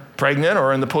or pregnant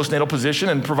or in the postnatal position,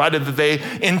 and provided that they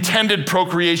intended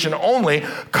procreation only,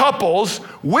 couples,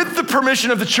 with the permission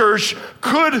of the church,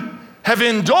 could have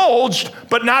indulged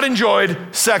but not enjoyed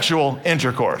sexual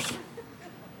intercourse.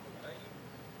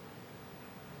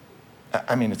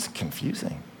 I mean, it's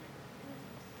confusing.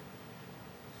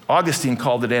 Augustine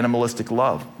called it animalistic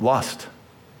lust.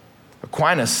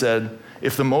 Aquinas said,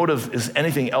 if the motive is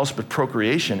anything else but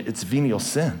procreation, it's venial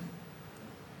sin.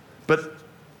 But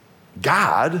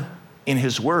God, in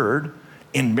his word,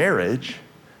 in marriage,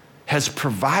 has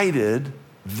provided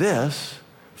this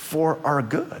for our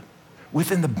good,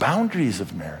 within the boundaries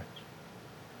of marriage.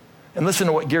 And listen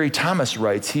to what Gary Thomas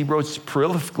writes. He wrote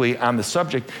prolifically on the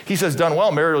subject. He says, done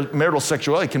well, marital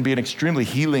sexuality can be an extremely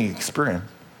healing experience.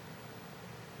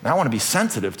 And I want to be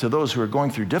sensitive to those who are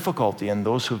going through difficulty and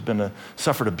those who have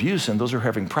suffered abuse and those who are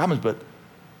having problems.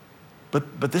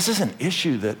 But this is an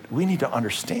issue that we need to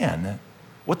understand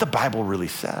what the Bible really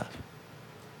says.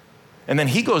 And then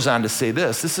he goes on to say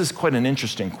this. This is quite an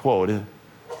interesting quote.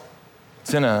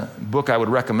 It's in a book I would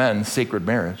recommend, Sacred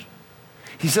Marriage.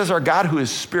 He says, our God who is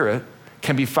spirit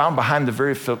can be found behind the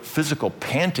very physical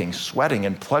panting, sweating,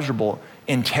 and pleasurable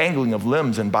entangling of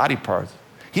limbs and body parts.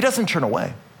 He doesn't turn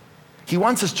away. He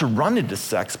wants us to run into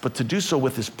sex, but to do so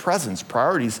with his presence,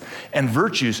 priorities, and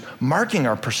virtues marking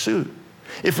our pursuit.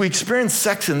 If we experience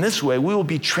sex in this way, we will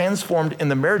be transformed in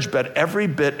the marriage bed every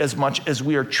bit as much as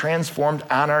we are transformed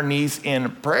on our knees in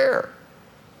prayer.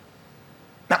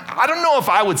 Now, I don't know if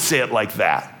I would say it like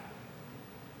that,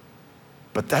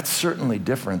 but that's certainly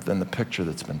different than the picture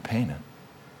that's been painted.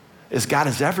 Is God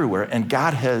is everywhere, and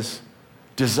God has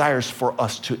desires for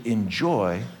us to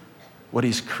enjoy what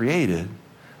he's created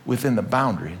within the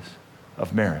boundaries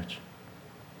of marriage.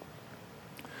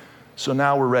 So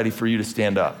now we're ready for you to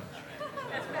stand up.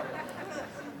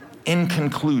 In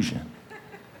conclusion,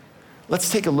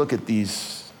 let's take a look at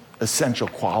these essential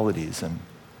qualities. And,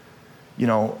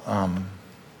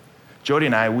 Jody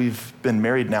and I, we've been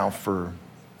married now for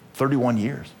 31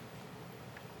 years.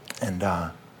 And,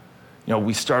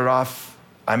 we started off,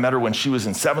 I met her when she was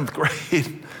in 7th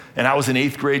grade, and I was in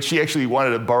 8th grade. She actually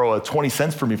wanted to borrow 20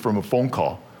 cents from me from a phone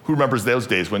call. Who remembers those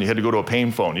days when you had to go to a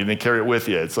paying phone? You didn't carry it with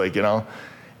you. It's like,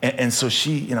 And so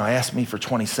she, asked me for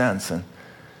 20 cents. And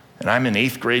I'm in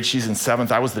 8th grade. She's in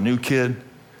 7th. I was the new kid.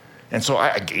 And so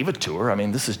I gave it to her. I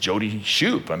mean, this is Jody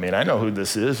Shoup. I mean, I know who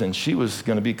this is. And she was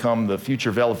going to become the future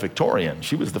valedictorian.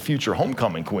 She was the future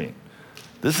homecoming queen.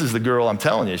 This is the girl, I'm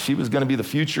telling you. She was going to be the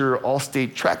future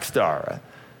all-state track star.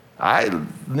 I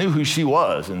knew who she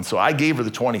was. And so I gave her the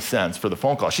 20 cents for the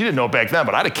phone call. She didn't know it back then,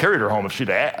 but I'd have carried her home if she'd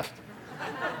have asked.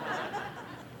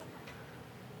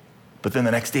 But then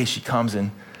the next day she comes and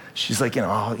she's like,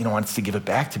 wants to give it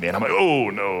back to me. And I'm like,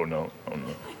 oh, no.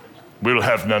 We'll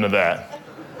have none of that.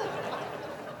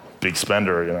 Big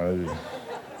spender,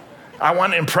 I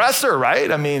want to impress her,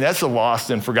 right? I mean, that's a lost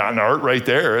and forgotten art right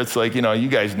there. It's like, you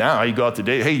guys now, you go out to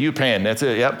date, hey, you paying, that's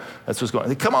it, yep, that's what's going on.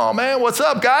 Like, come on, man, what's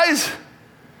up, guys?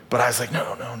 But I was like,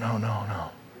 no.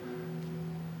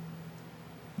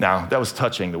 Now, that was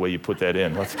touching the way you put that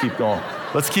in. Let's keep going.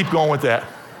 Let's keep going with that.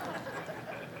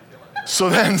 So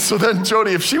then,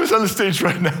 Jody, if she was on the stage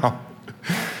right now,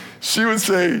 she would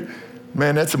say,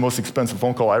 man, that's the most expensive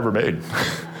phone call I ever made.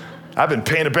 I've been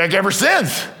paying it back ever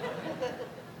since.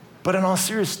 But in all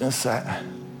seriousness, I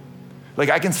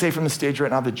can say from the stage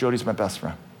right now that Jody's my best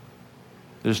friend.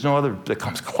 There's no other that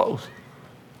comes close.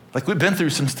 Like, we've been through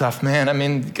some stuff, man. I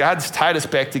mean, God's tied us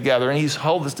back together, and he's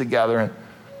held us together,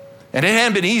 and it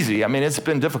hadn't been easy. I mean, it's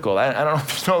been difficult. I don't know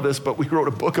if you know this, but we wrote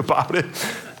a book about it.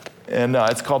 And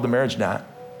it's called The Marriage Knot.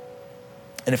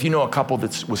 And if you know a couple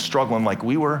that was struggling like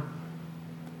we were,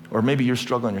 or maybe you're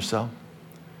struggling yourself,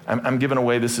 I'm giving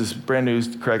away, this is brand new,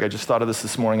 Craig, I just thought of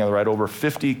this morning on the ride over.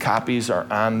 50 copies are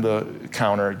on the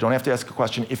counter. Don't have to ask a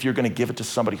question if you're going to give it to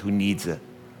somebody who needs it,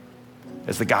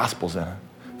 as the gospel's in it.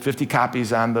 50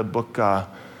 copies on the book,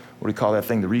 what do we call that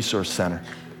thing? The resource center.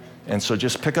 And so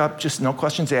just pick up, just no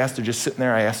questions asked. They're just sitting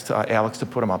there. I asked Alex to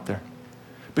put them up there.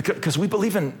 Because we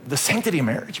believe in the sanctity of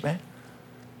marriage, man.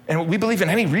 And we believe in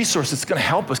any resource that's going to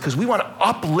help us because we want to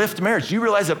uplift marriage. Do you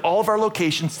realize that all of our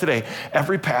locations today,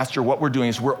 every pastor, what we're doing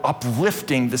is we're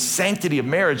uplifting the sanctity of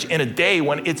marriage in a day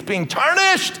when it's being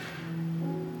tarnished?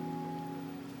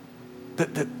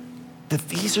 That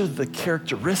these are the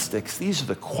characteristics, these are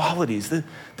the qualities, that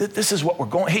this is what we're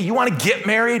going. Hey, you want to get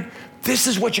married? This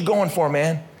is what you're going for,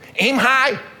 man. Aim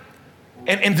high.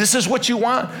 And this is what you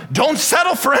want. Don't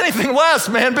settle for anything less,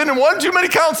 man. Been in one too many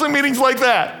counseling meetings like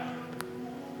that.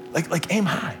 Like aim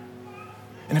high.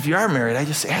 And if you are married, I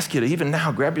just ask you to even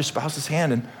now grab your spouse's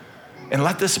hand and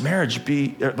let this message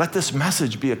be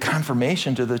a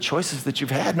confirmation to the choices that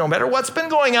you've had, no matter what's been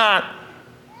going on,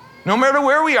 no matter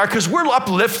where we are, because we're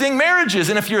uplifting marriages.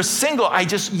 And if you're single, I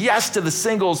just yes to the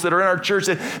singles that are in our church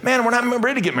that, man, we're not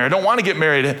ready to get married. I don't want to get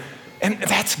married. And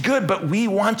that's good, but we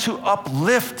want to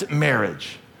uplift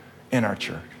marriage in our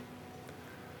church.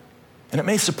 And it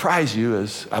may surprise you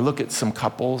as I look at some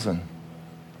couples, and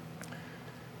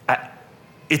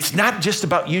it's not just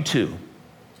about you two.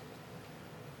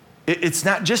 It's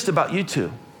not just about you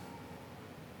two.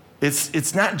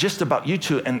 It's not just about you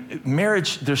two. And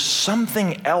marriage, there's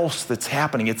something else that's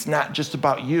happening. It's not just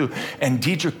about you. And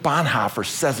Dietrich Bonhoeffer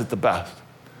says it the best.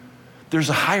 There's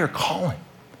a higher calling.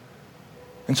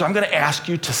 And so I'm going to ask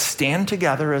you to stand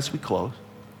together as we close.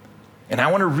 And I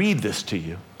want to read this to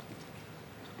you.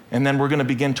 And then we're going to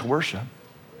begin to worship.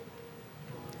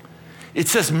 It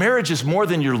says marriage is more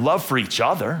than your love for each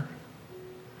other.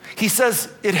 He says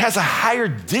it has a higher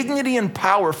dignity and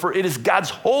power, for it is God's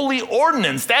holy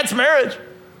ordinance, that's marriage,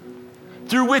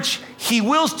 through which he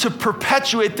wills to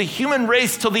perpetuate the human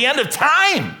race till the end of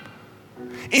time.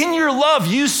 In your love,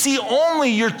 you see only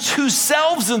your two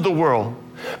selves in the world.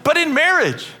 But in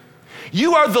marriage,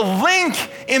 you are the link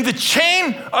in the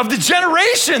chain of the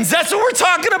generations. That's what we're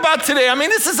talking about today. I mean,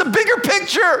 this is a bigger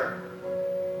picture,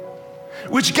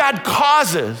 which God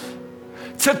causes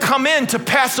to come in, to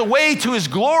pass away to his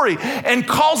glory, and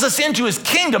calls us into his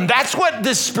kingdom. That's what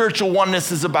this spiritual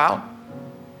oneness is about.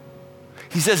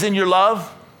 He says, in your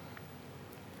love,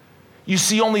 you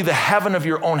see only the heaven of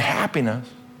your own happiness.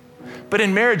 But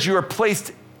in marriage, you are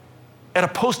placed at a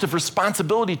post of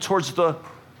responsibility towards the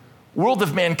world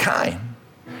of mankind.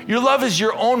 Your love is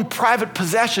your own private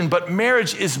possession, but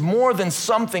marriage is more than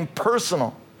something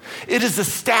personal. It is a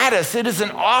status, it is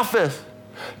an office.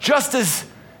 Just as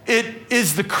it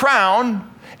is the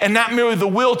crown and not merely the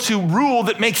will to rule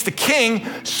that makes the king,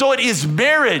 so it is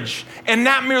marriage and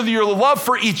not merely your love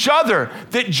for each other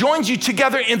that joins you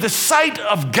together in the sight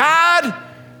of God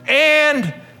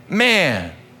and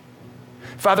man.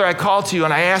 Father, I call to you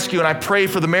and I ask you and I pray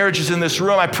for the marriages in this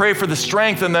room. I pray for the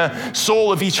strength and the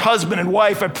soul of each husband and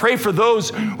wife. I pray for those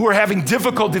who are having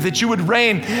difficulty that you would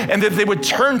reign and that they would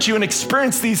turn to you and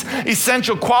experience these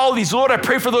essential qualities. Lord, I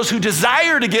pray for those who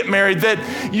desire to get married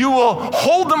that you will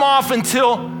hold them off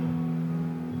until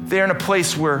they're in a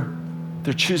place where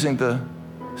they're choosing the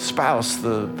spouse,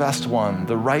 the best one,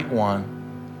 the right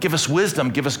one. Give us wisdom,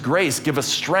 give us grace, give us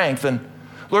strength. And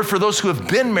Lord, for those who have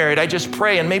been married, I just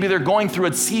pray, and maybe they're going through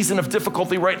a season of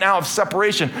difficulty right now, of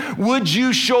separation. Would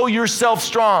you show yourself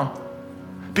strong?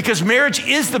 Because marriage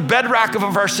is the bedrock of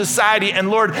our society.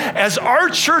 And Lord, as our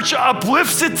church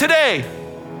uplifts it today,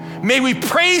 may we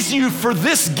praise you for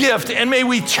this gift, and may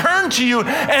we turn to you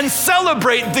and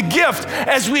celebrate the gift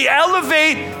as we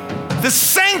elevate the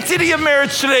sanctity of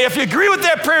marriage today. If you agree with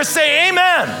that prayer, say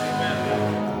amen.